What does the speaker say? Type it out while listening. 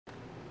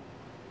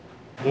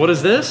What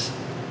is this?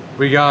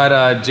 We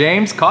got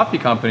James Coffee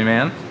Company,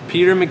 man.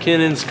 Peter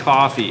McKinnon's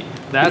coffee.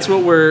 That's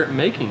what we're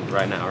making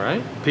right now,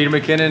 right? Peter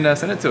McKinnon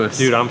sent it to us.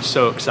 Dude, I'm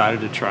so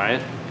excited to try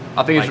it.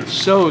 I think Like,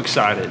 so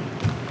excited.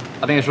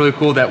 I think it's really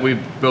cool that we've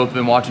both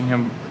been watching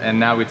him and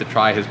now we have to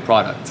try his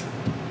product.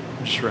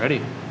 I'm just ready.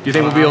 Do you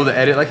think we'll be able to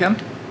edit like him?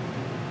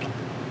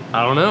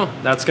 I don't know.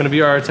 That's gonna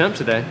be our attempt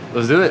today.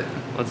 Let's do it.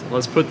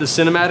 Let's put the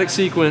cinematic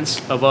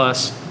sequence of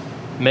us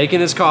making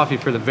this coffee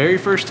for the very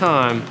first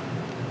time,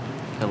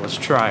 and let's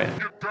try it.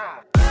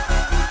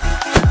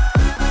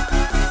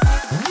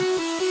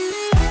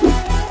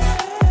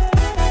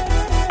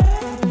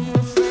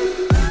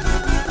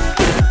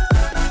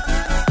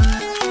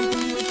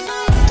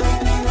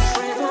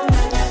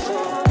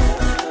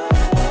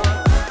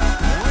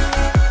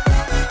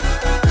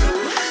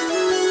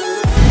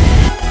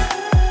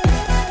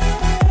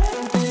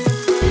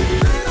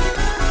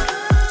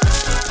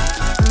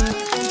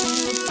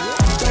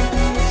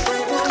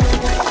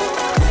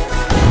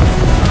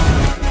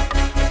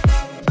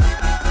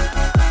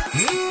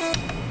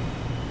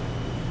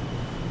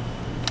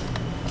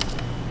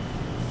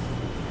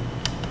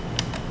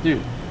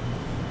 Dude.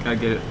 Gotta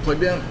get it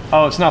plugged in.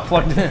 Oh, it's not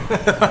plugged in.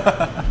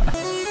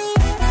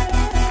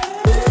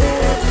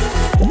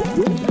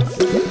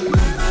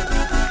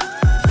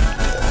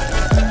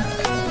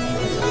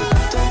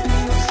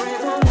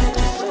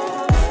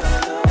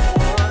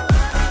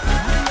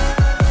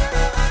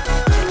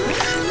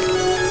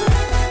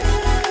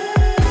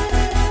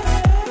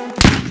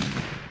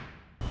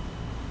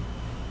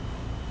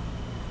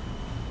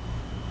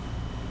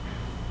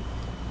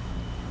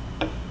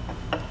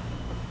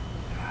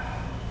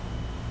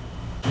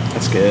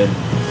 That's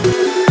good.